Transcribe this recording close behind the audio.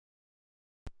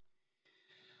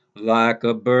Like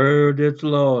a bird that's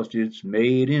lost its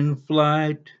mate in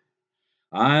flight,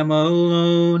 I'm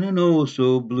alone and oh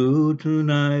so blue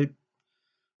tonight.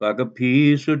 Like a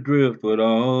piece of driftwood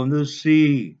on the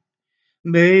sea,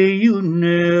 may you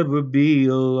never be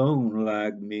alone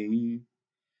like me.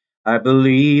 I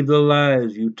believe the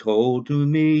lies you told to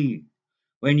me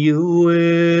when you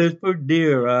whispered,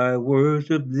 dear, I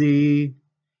worship thee.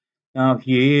 Now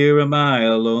here am I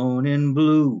alone and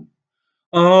blue,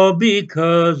 all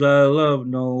because I love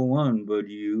no one but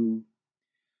you.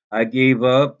 I gave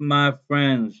up my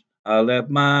friends, I left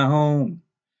my home,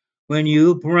 when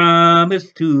you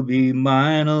promised to be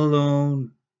mine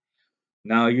alone.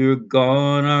 Now you're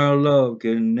gone, our love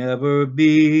can never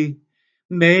be.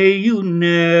 May you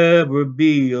never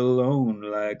be alone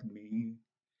like me.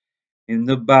 In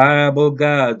the Bible,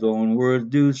 God's own words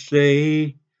do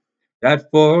say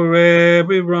that for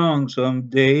every wrong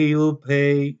someday you'll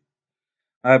pay.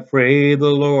 I pray the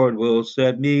Lord will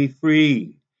set me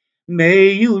free.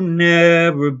 May you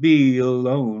never be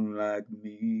alone like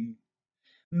me.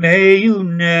 May you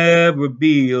never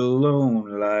be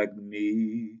alone like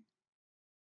me.